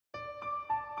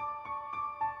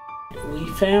We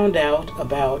found out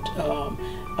about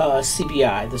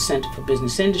CBI, the Center for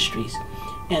Business Industries,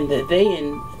 and that they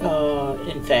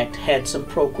in fact had some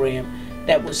program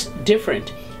that was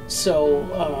different.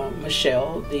 So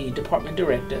Michelle, the department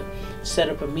director, set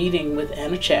up a meeting with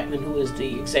Anna Chapman, who is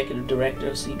the executive director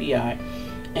of CBI,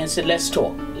 and said, let's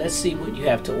talk. Let's see what you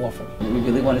have to offer. What we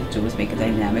really wanted to do was make a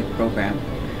dynamic program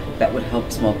that would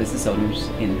help small business owners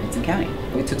in Hudson County.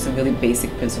 We took some really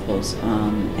basic principles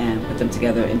and put them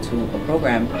together into a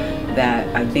program that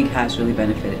I think has really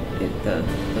benefited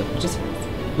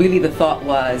Really the thought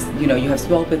was, you know, you have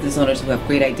small business owners who have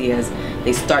great ideas,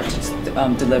 they start to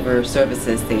deliver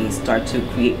services, they start to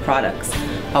create products.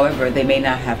 However, they may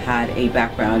not have had a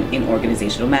background in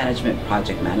organizational management,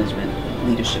 project management,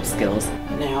 leadership skills.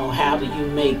 Now, how do you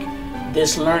make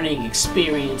this learning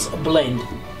experience a blend?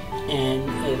 And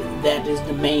that is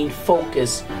the main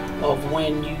focus of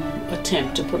when you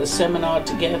attempt to put a seminar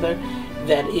together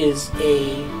that is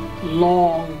a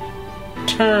long-term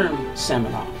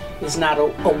seminar. It's not a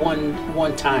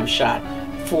one-time shot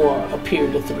for a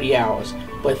period of 3 hours,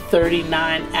 but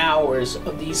 39 hours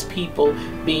of these people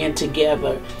being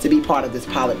together. To be part of this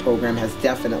pilot program has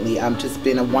definitely just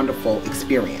been a wonderful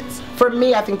experience. For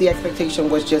me, I think the expectation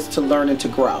was just to learn and to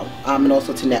grow, and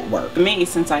also to network. For me,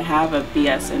 since I have a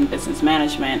BS in business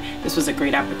management, this was a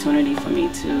great opportunity for me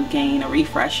to gain a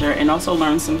refresher and also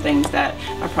learn some things that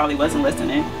I probably wasn't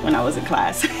listening when I was in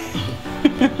class.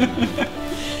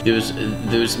 There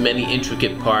was many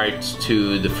intricate parts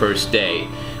to the first day,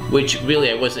 which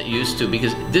really I wasn't used to,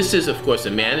 because this is of course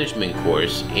a management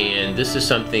course, and this is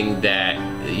something that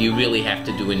you really have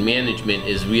to do in management,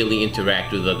 is really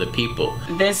interact with other people.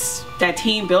 That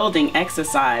team building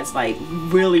exercise like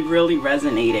really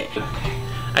resonated.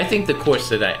 I think the course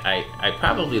that I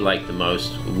probably like the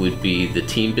most would be the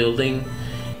team building.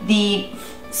 The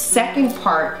second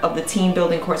part of the team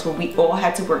building course, where we all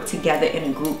had to work together in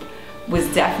a group, was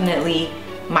definitely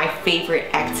my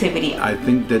favorite activity. I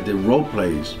think that the role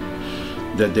plays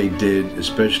that they did,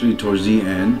 especially towards the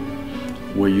end,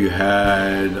 where you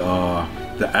had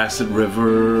the acid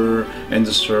river and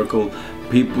the circle,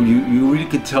 people, you really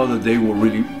could tell that they were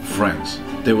really friends.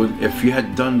 They would, if you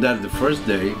had done that the first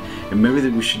day, and maybe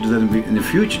that we should do that in the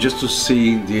future, just to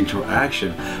see the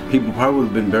interaction, people probably would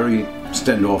have been very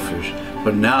standoffish.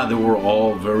 But now they were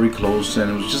all very close, and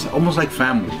it was just almost like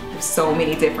family. So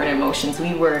many different emotions.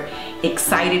 We were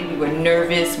excited, we were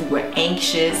nervous, we were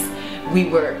anxious, we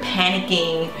were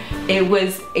panicking.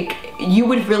 You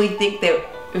would really think that,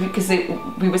 because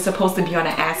we were supposed to be on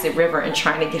an acid river and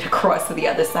trying to get across to the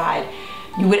other side,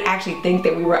 you would actually think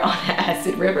that we were on an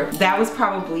acid river. That was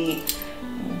probably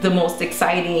the most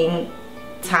exciting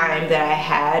time that I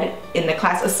had in the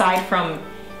class, aside from,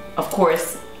 of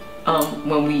course,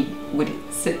 when we would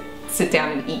sit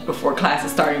down and eat before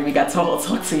classes started, and we got to all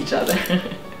talk to each other.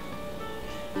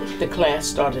 The class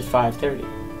started at 5:30,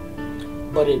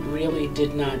 but it really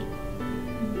did not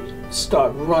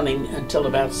start running until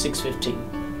about 6:15,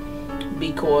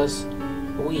 because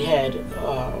we had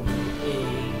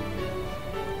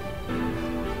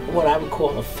what I would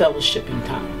call a fellowshipping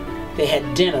time. They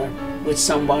had dinner with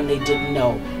someone they didn't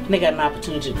know, and they got an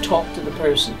opportunity to talk to the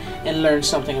person and learn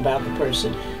something about the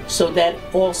person. So that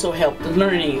also helped the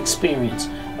learning experience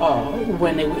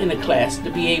when they were in a class, to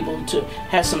be able to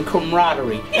have some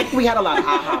camaraderie. We had a lot of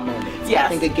aha moments. Yes. I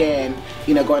think, again,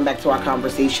 you know, going back to our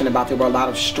conversation about there were a lot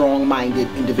of strong-minded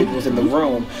individuals in the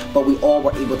room, but we all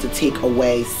were able to take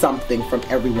away something from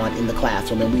everyone in the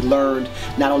classroom, and we learned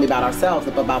not only about ourselves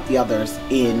but about the others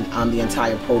in the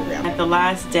entire program. At the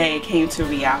last day, it came to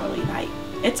reality, like,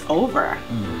 it's over.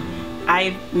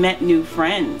 I've met new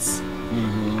friends.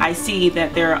 I see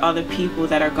that there are other people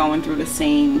that are going through the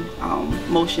same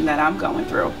motion that I'm going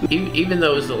through. Even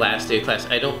though it was the last day of class,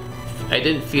 I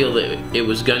didn't feel that it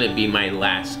was going to be my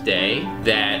last day.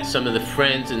 That some of the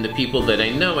friends and the people that I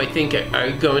know, I think, are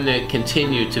going to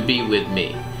continue to be with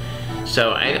me.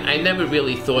 So I never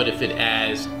really thought of it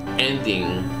as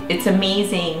ending. It's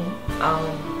amazing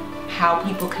how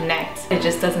people connect. It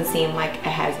just doesn't seem like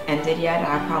it has ended yet.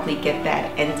 I'll probably get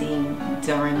that ending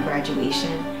during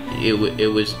graduation.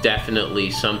 It was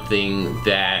definitely something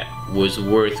that was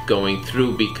worth going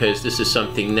through, because this is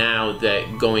something now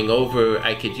that going over,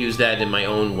 I could use that in my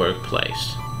own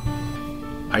workplace.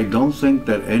 I don't think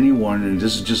that anyone, and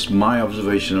this is just my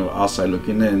observation of outside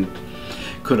looking in,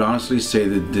 could honestly say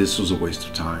that this was a waste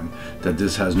of time, that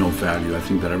this has no value. I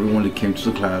think that everyone that came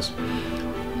to the class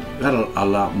got a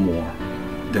lot more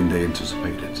than they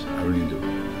anticipated. I really do.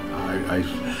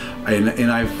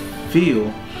 And I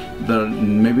feel that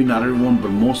maybe not everyone, but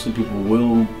most of the people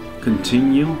will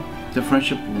continue the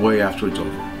friendship way after it's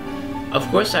over. Of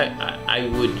course, I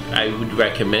would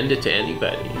recommend it to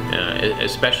anybody,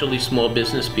 especially small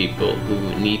business people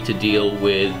who need to deal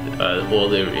with all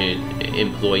their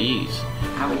employees.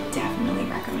 I would definitely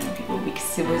recommend people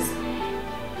because it was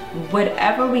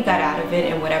whatever we got out of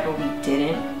it and whatever we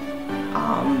didn't.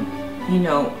 You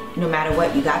know, no matter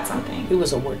what, you got something. It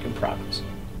was a work in progress,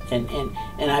 and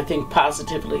I think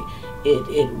positively,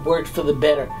 it worked for the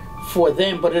better for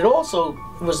them, but it also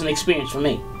was an experience for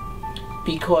me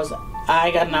because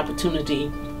I got an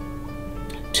opportunity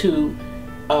to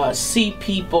see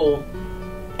people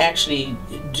actually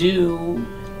do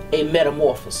a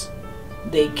metamorphosis.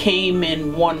 They came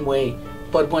in one way,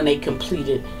 but when they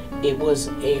completed, it was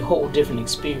a whole different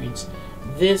experience.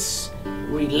 This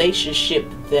relationship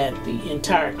that the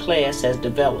entire class has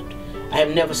developed, I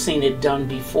have never seen it done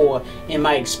before in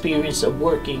my experience of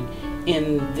working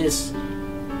in this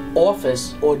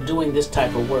office or doing this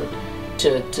type of work.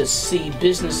 To see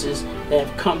businesses that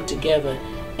have come together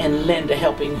and lend a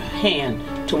helping hand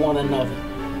to one another,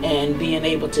 and being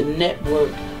able to network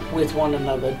with one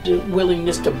another,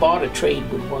 willingness to barter trade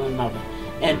with one another,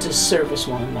 and to service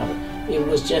one another. It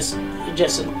was just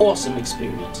an awesome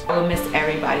experience. I will miss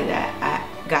everybody that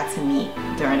I got to meet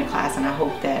during the class, and I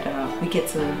hope that we get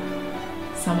to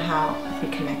somehow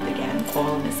reconnect again,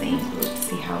 all in the same group, to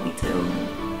see how we do.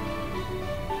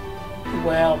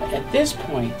 Well, at this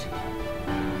point,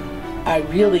 I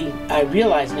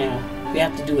realize now we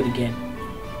have to do it again.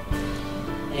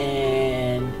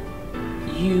 And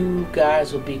you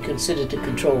guys will be considered the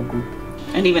control group.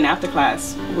 And even after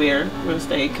class, we'll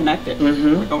stay connected.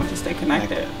 Mm-hmm. We're going to stay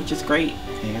connected, which is great.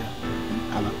 Yeah.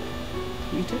 I love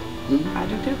it. You too? Mm-hmm. I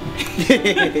do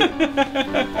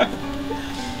too.